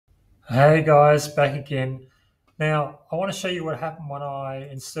Hey guys, back again. Now, I want to show you what happened when I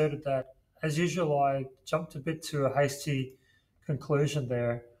inserted that. As usual, I jumped a bit to a hasty conclusion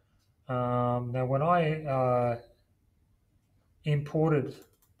there. Now, when I imported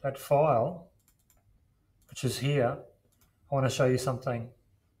that file, which is here, I want to show you something.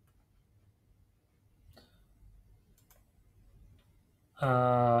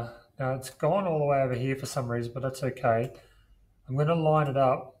 Now, it's gone all the way over here for some reason, but that's okay. I'm going to line it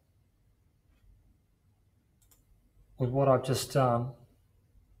up with what I've just done.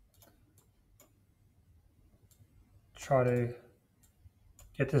 Try to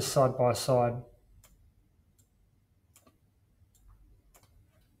get this side by side.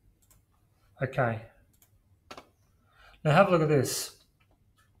 Okay. Now have a look at this.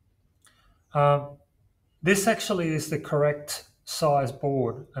 This actually is the correct size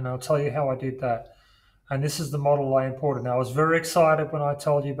board, and I'll tell you how I did that. And this is the model I imported. Now, I was very excited when I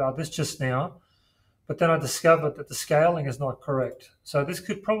told you about this just now, but then I discovered that the scaling is not correct. So this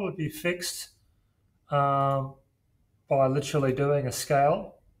could probably be fixed by literally doing a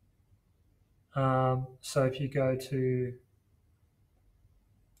scale. So if you go to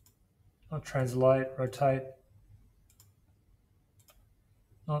not translate, rotate,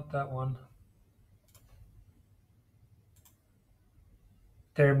 not that one.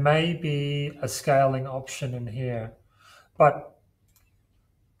 There may be a scaling option in here, but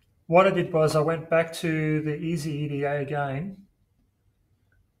what I did was I went back to the EasyEDA again.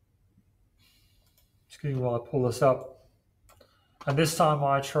 Excuse me while I pull this up. And this time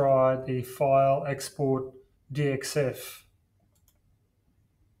I tried the file export DXF.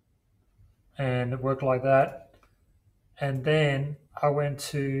 And it worked like that. And then I went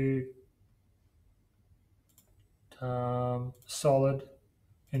to solid,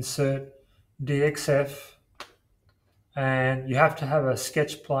 insert DXF. And you have to have a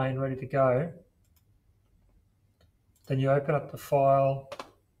sketch plane ready to go. Then you open up the file,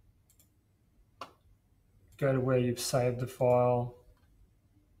 go to where you've saved the file.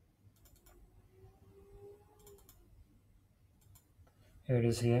 Here it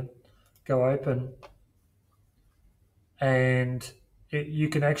is here. Go open. And you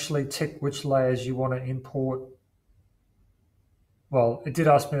can actually tick which layers you want to import. Well, it did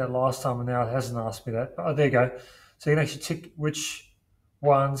ask me that last time, and now it hasn't asked me that. Oh, there you go. So you can actually tick which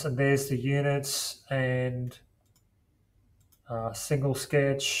ones, and there's the units and single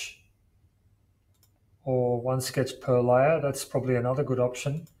sketch or one sketch per layer. That's probably another good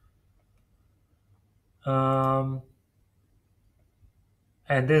option. And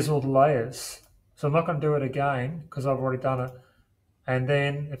there's all the layers. So I'm not going to do it again because I've already done it. And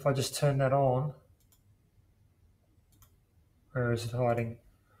then if I just turn that on, where is it hiding?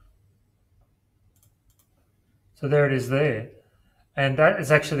 So there it is there. And that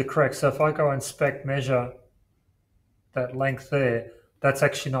is actually correct. So if I go inspect measure that length there, that's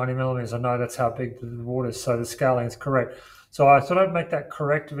actually 90 millimeters. I know that's how big the board is. So the scaling is correct. So I thought I'd make that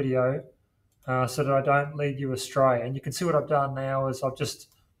correct video so that I don't lead you astray. And you can see what I've done now is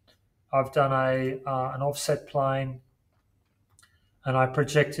I've done an offset plane, and I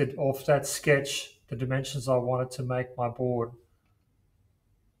projected off that sketch the dimensions I wanted to make my board.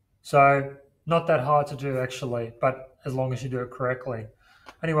 So not that hard to do actually, but as long as you do it correctly.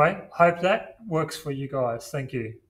 Anyway, hope that works for you guys. Thank you.